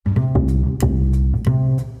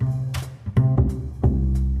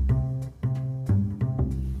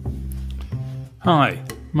Hi,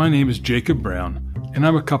 my name is Jacob Brown, and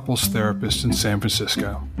I'm a couples therapist in San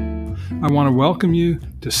Francisco. I want to welcome you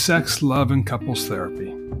to Sex, Love, and Couples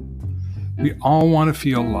Therapy. We all want to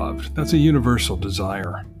feel loved. That's a universal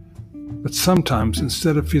desire. But sometimes,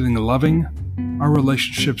 instead of feeling loving, our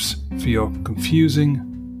relationships feel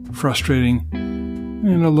confusing, frustrating,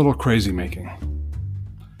 and a little crazy-making.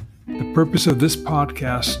 The purpose of this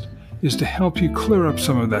podcast is to help you clear up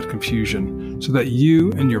some of that confusion so that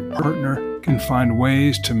you and your partner can find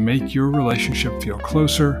ways to make your relationship feel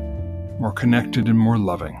closer, more connected, and more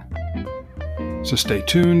loving. So stay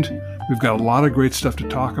tuned. We've got a lot of great stuff to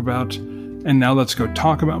talk about. And now let's go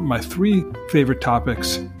talk about my 3 favorite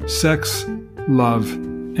topics: sex, love,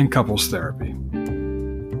 and couples therapy.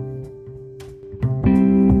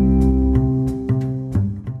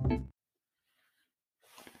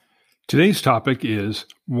 Today's topic is,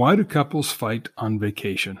 why do couples fight on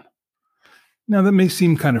vacation? Now, that may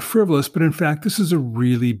seem kind of frivolous, but in fact, this is a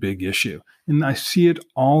really big issue. And I see it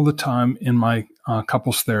all the time in my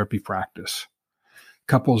couples therapy practice.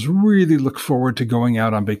 Couples really look forward to going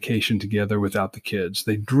out on vacation together without the kids.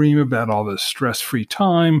 They dream about all this stress-free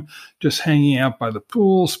time, just hanging out by the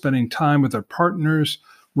pool, spending time with their partners,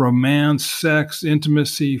 romance, sex,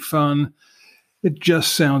 intimacy, fun. It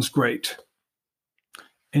just sounds great.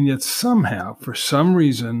 And yet somehow, for some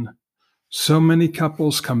reason, so many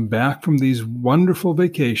couples come back from these wonderful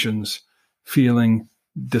vacations feeling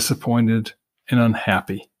disappointed and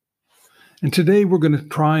unhappy. And today we're going to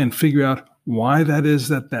try and figure out why that is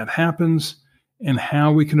that happens and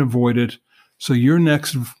how we can avoid it so your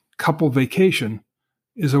next couple vacation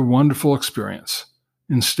is a wonderful experience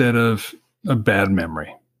instead of a bad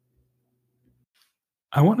memory.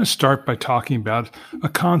 I want to start by talking about a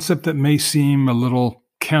concept that may seem a little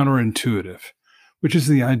counterintuitive, which is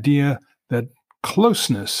the idea that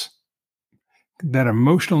closeness, that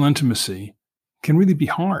emotional intimacy, can really be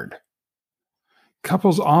hard.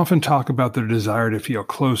 Couples often talk about their desire to feel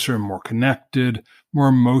closer, more connected, more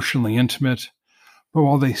emotionally intimate. But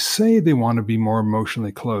while they say they want to be more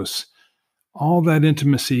emotionally close, all that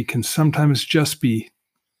intimacy can sometimes just be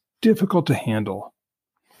difficult to handle.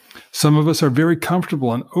 Some of us are very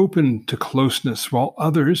comfortable and open to closeness, while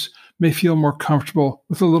others may feel more comfortable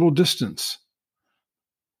with a little distance.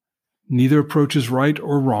 Neither approach is right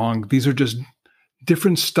or wrong. These are just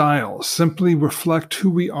different styles, simply reflect who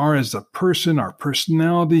we are as a person, our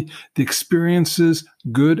personality, the experiences,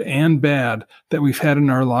 good and bad, that we've had in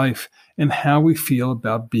our life, and how we feel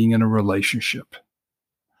about being in a relationship.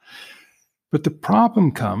 But the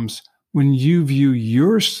problem comes when you view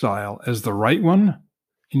your style as the right one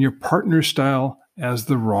and your partner's style as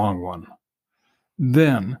the wrong one.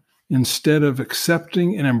 Then, instead of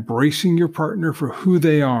accepting and embracing your partner for who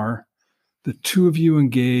they are, the two of you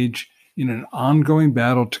engage in an ongoing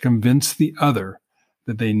battle to convince the other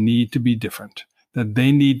that they need to be different, that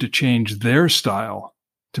they need to change their style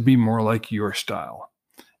to be more like your style.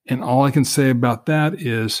 And all I can say about that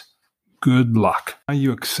is good luck. How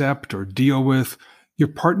you accept or deal with your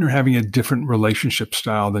partner having a different relationship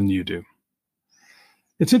style than you do.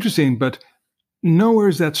 It's interesting, but nowhere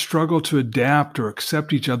is that struggle to adapt or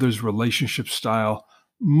accept each other's relationship style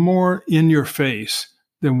more in your face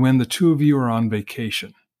than when the two of you are on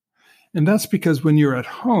vacation. And that's because when you're at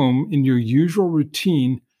home in your usual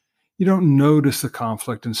routine, you don't notice the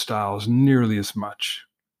conflict in styles nearly as much.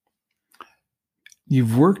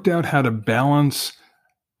 You've worked out how to balance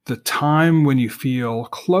the time when you feel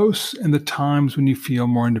close and the times when you feel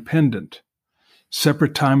more independent.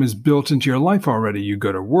 Separate time is built into your life already. You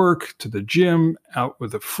go to work, to the gym, out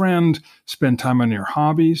with a friend, spend time on your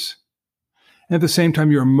hobbies. At the same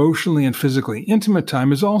time, your emotionally and physically intimate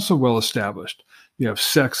time is also well established. You have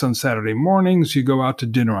sex on Saturday mornings, you go out to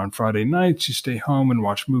dinner on Friday nights, you stay home and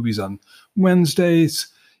watch movies on Wednesdays,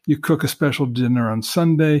 you cook a special dinner on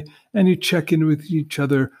Sunday, and you check in with each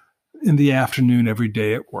other in the afternoon every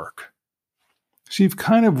day at work. So you've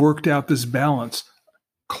kind of worked out this balance: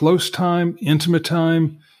 close time, intimate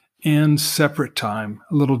time, and separate time,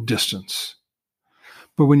 a little distance.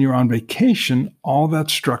 But when you're on vacation, all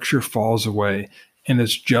that structure falls away, and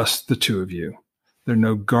it's just the two of you. There are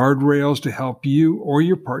no guardrails to help you or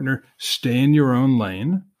your partner stay in your own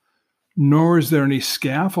lane, nor is there any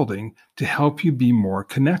scaffolding to help you be more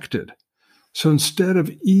connected. So instead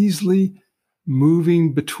of easily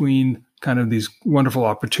moving between kind of these wonderful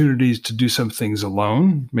opportunities to do some things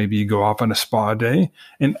alone, maybe you go off on a spa day,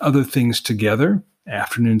 and other things together,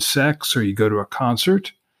 afternoon sex, or you go to a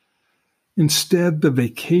concert, Instead, the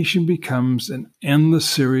vacation becomes an endless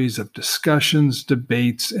series of discussions,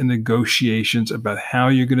 debates, and negotiations about how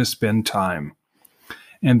you're going to spend time.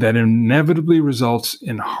 And that inevitably results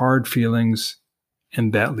in hard feelings,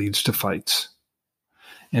 and that leads to fights.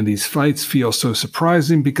 And these fights feel so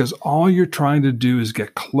surprising because all you're trying to do is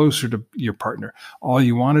get closer to your partner. All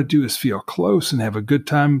you want to do is feel close and have a good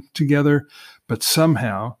time together. But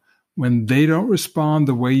somehow, when they don't respond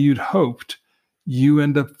the way you'd hoped, you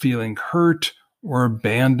end up feeling hurt or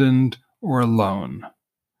abandoned or alone.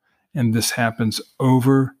 And this happens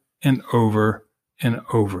over and over and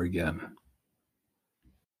over again.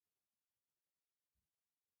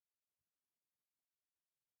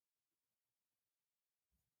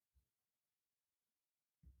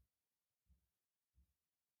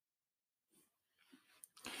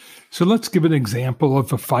 So let's give an example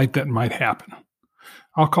of a fight that might happen.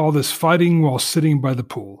 I'll call this fighting while sitting by the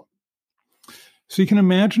pool. So you can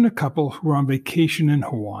imagine a couple who are on vacation in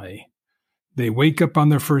Hawaii. They wake up on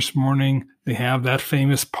their first morning, they have that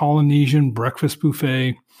famous Polynesian breakfast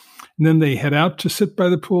buffet, and then they head out to sit by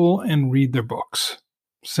the pool and read their books.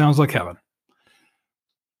 Sounds like heaven.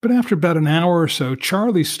 But after about an hour or so,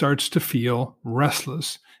 Charlie starts to feel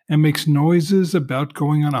restless and makes noises about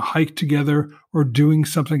going on a hike together or doing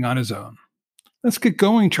something on his own. Let's get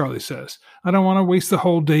going, Charlie says. I don't want to waste the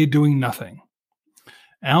whole day doing nothing.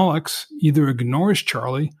 Alex either ignores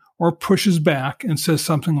Charlie or pushes back and says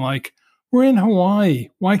something like, "We're in Hawaii.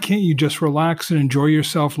 Why can't you just relax and enjoy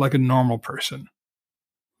yourself like a normal person?"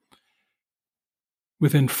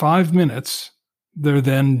 Within 5 minutes, they're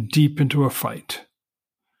then deep into a fight.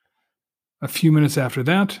 A few minutes after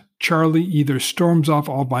that, Charlie either storms off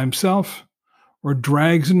all by himself or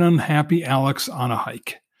drags an unhappy Alex on a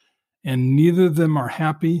hike. And neither of them are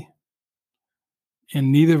happy,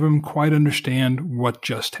 and neither of them quite understand what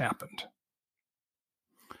just happened.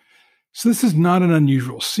 So this is not an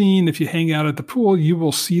unusual scene. If you hang out at the pool, you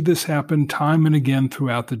will see this happen time and again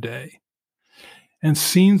throughout the day. And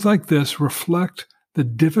scenes like this reflect the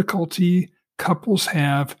difficulty couples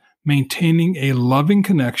have maintaining a loving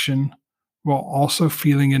connection while also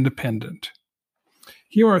feeling independent.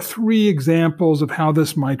 Here are 3 examples of how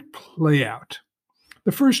this might play out.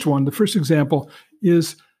 The first example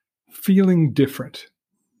is feeling different.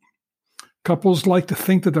 Couples like to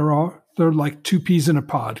think that they're like 2 peas in a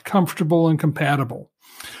pod, comfortable and compatible.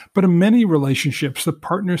 But in many relationships, the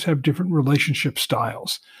partners have different relationship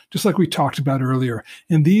styles, just like we talked about earlier.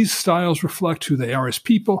 And these styles reflect who they are as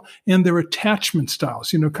people and their attachment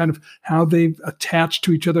styles, kind of how they attach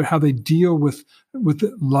to each other, how they deal with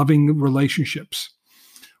loving relationships.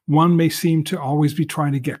 One may seem to always be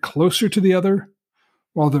trying to get closer to the other,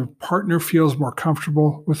 while the partner feels more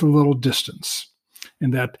comfortable with a little distance.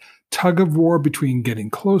 And that tug of war between getting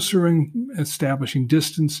closer and establishing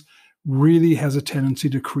distance really has a tendency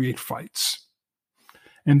to create fights.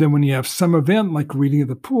 And then when you have some event like reading at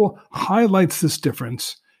the pool highlights this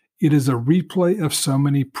difference, it is a replay of so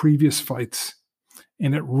many previous fights.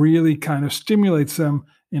 And it really kind of stimulates them.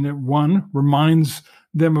 And it, 1, reminds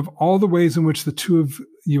them of all the ways in which the two of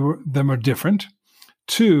them are different.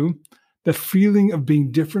 2, that feeling of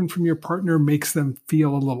being different from your partner makes them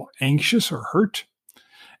feel a little anxious or hurt.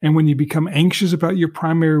 And when you become anxious about your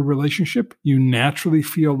primary relationship, you naturally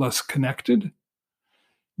feel less connected.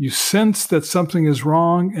 You sense that something is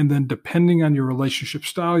wrong, and then depending on your relationship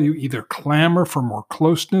style, you either clamor for more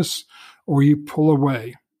closeness or you pull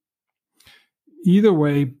away. Either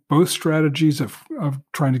way, both strategies of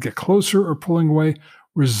trying to get closer or pulling away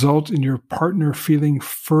result in your partner feeling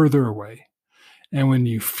further away. And when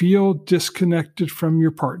you feel disconnected from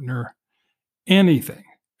your partner, anything,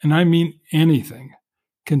 and I mean anything,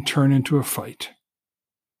 can turn into a fight.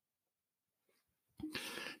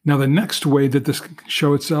 Now, the next way that this can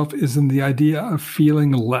show itself is in the idea of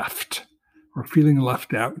feeling left or feeling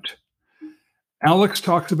left out. Alex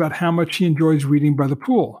talks about how much he enjoys reading by the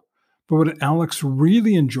pool, but what Alex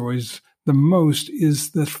really enjoys the most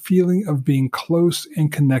is the feeling of being close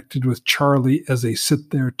and connected with Charlie as they sit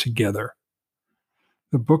there together.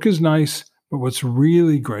 The book is nice, but what's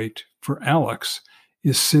really great for Alex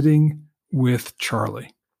is sitting with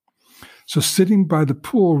Charlie. So sitting by the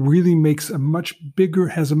pool really has a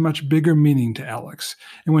much bigger meaning to Alex.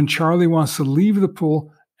 And when Charlie wants to leave the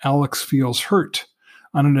pool, Alex feels hurt.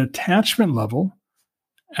 On an attachment level,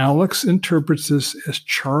 Alex interprets this as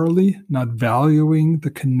Charlie not valuing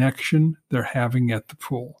the connection they're having at the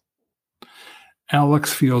pool.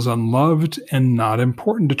 Alex feels unloved and not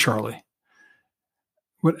important to Charlie.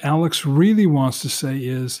 What Alex really wants to say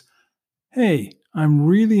is, "Hey, I'm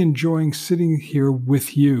really enjoying sitting here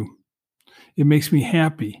with you. It makes me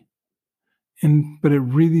happy. But it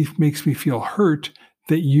really makes me feel hurt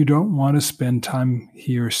that you don't want to spend time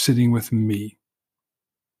here sitting with me.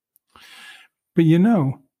 But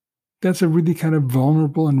that's a really kind of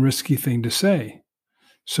vulnerable and risky thing to say.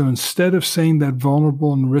 So instead of saying that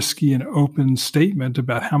vulnerable and risky and open statement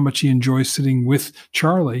about how much he enjoys sitting with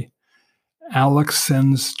Charlie, Alex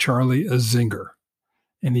sends Charlie a zinger.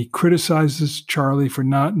 And he criticizes Charlie for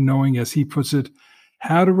not knowing, as he puts it,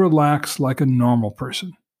 how to relax like a normal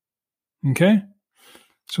person. Okay?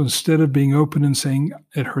 So instead of being open and saying,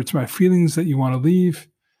 it hurts my feelings that you want to leave,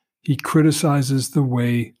 he criticizes the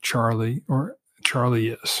way Charlie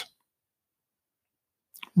is.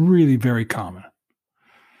 Really very common.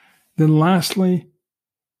 Then lastly,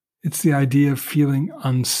 it's the idea of feeling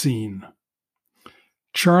unseen.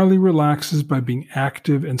 Charlie relaxes by being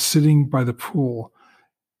active, and sitting by the pool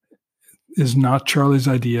is not Charlie's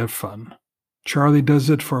idea of fun. Charlie does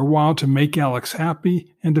it for a while to make Alex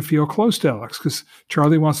happy and to feel close to Alex, because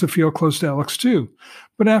Charlie wants to feel close to Alex too.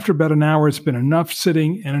 But after about an hour, it's been enough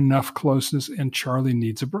sitting and enough closeness, and Charlie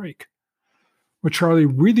needs a break. What Charlie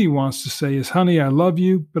really wants to say is, honey, I love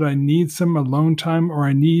you, but I need some alone time, or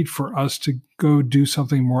I need for us to go do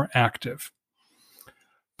something more active.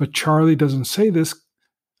 But Charlie doesn't say this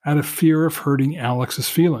out of fear of hurting Alex's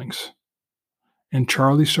feelings. And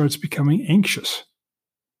Charlie starts becoming anxious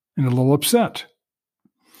and a little upset.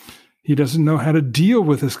 He doesn't know how to deal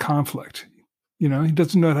with this conflict. He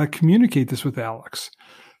doesn't know how to communicate this with Alex.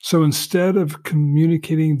 So instead of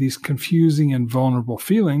communicating these confusing and vulnerable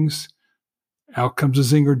feelings, out comes a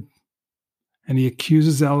zinger, and he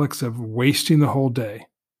accuses Alex of wasting the whole day.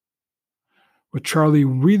 What Charlie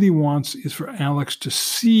really wants is for Alex to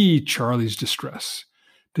see Charlie's distress,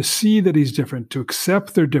 to see that he's different, to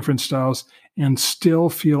accept their different styles, and still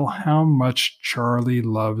feel how much Charlie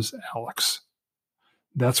loves Alex.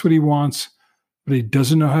 That's what he wants, but he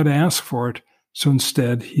doesn't know how to ask for it, so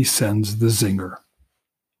instead he sends the zinger.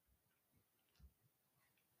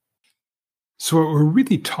 So what we're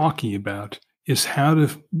really talking about is how to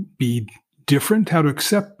be different, how to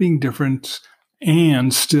accept being different,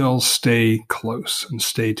 and still stay close and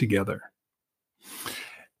stay together.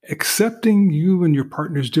 Accepting you and your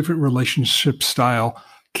partner's different relationship style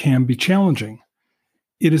can be challenging.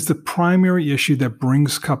 It is the primary issue that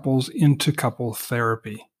brings couples into couple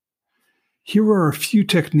therapy. Here are a few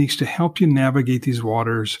techniques to help you navigate these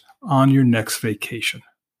waters on your next vacation.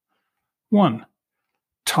 1,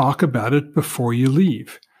 talk about it before you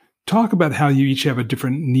leave. Talk about how you each have a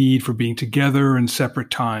different need for being together and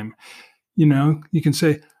separate time. You can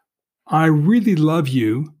say, I really love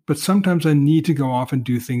you, but sometimes I need to go off and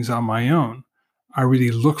do things on my own. I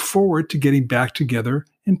really look forward to getting back together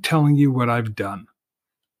and telling you what I've done.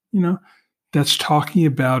 That's talking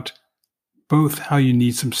about both how you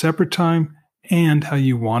need some separate time and how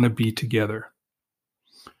you want to be together.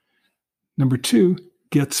 Number 2,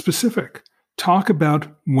 get specific. Talk about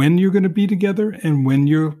when you're going to be together and when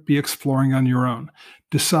you'll be exploring on your own.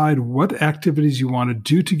 Decide what activities you want to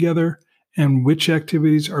do together and which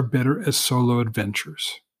activities are better as solo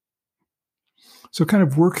adventures. So kind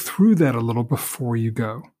of work through that a little before you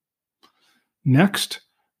go. Next,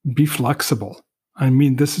 be flexible.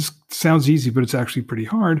 This sounds easy, but it's actually pretty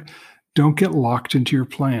hard. Don't get locked into your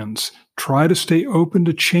plans. Try to stay open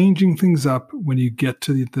to changing things up when you get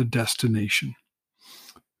to the destination.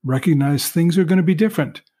 Recognize things are going to be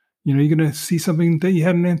different. You're going to see something that you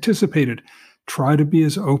hadn't anticipated. Try to be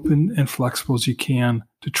as open and flexible as you can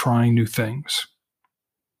to trying new things.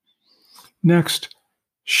 Next,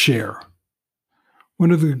 share.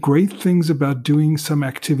 One of the great things about doing some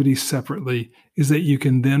activities separately is that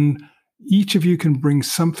each of you can bring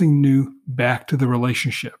something new back to the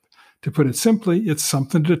relationship. To put it simply, it's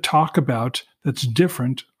something to talk about that's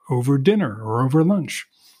different over dinner or over lunch.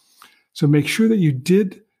 So make sure that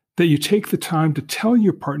you take the time to tell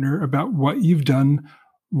your partner about what you've done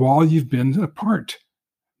while you've been apart.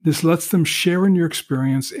 This lets them share in your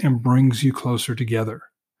experience and brings you closer together.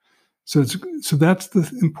 So that's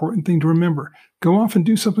the important thing to remember. Go off and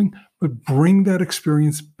do something, but bring that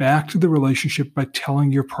experience back to the relationship by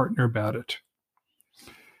telling your partner about it.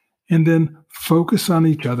 And then focus on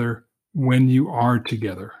each other when you are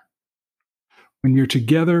together. When you're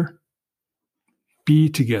together, be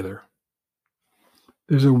together.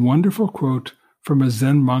 There's a wonderful quote from a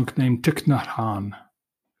Zen monk named Thich Nhat Hanh.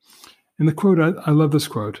 And the quote, I love this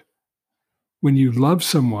quote. When you love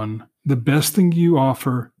someone, the best thing you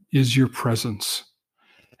offer is your presence.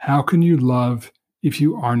 How can you love if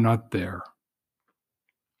you are not there?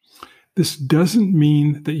 This doesn't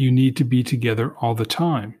mean that you need to be together all the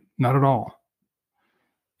time. Not at all.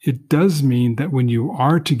 It does mean that when you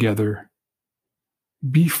are together,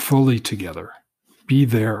 Be fully together. Be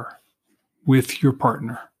there with your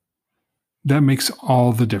partner. That makes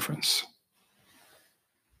all the difference.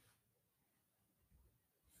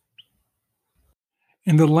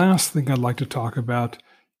 And the last thing I'd like to talk about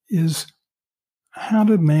is how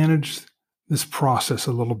to manage this process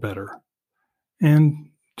a little better and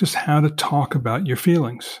just how to talk about your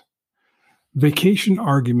feelings. Vacation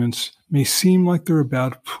arguments may seem like they're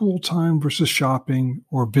about pool time versus shopping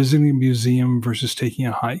or visiting a museum versus taking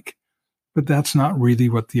a hike, but that's not really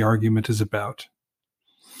what the argument is about.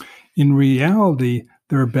 In reality,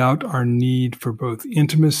 they're about our need for both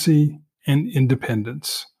intimacy and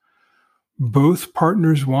independence. Both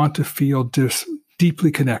partners want to feel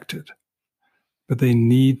deeply connected, but they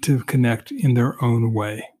need to connect in their own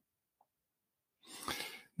way.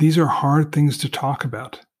 These are hard things to talk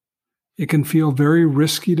about. It can feel very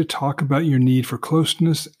risky to talk about your need for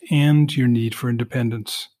closeness and your need for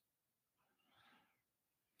independence.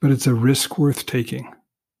 But it's a risk worth taking.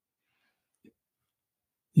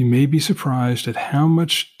 You may be surprised at how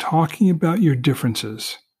much talking about your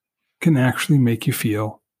differences can actually make you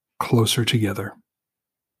feel closer together.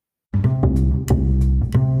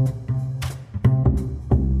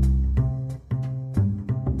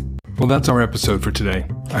 Well, that's our episode for today.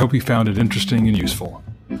 I hope you found it interesting and useful.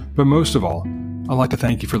 But most of all, I'd like to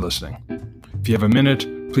thank you for listening. If you have a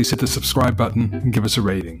minute, please hit the subscribe button and give us a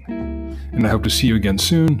rating. And I hope to see you again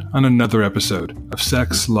soon on another episode of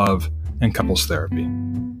Sex, Love, and Couples Therapy.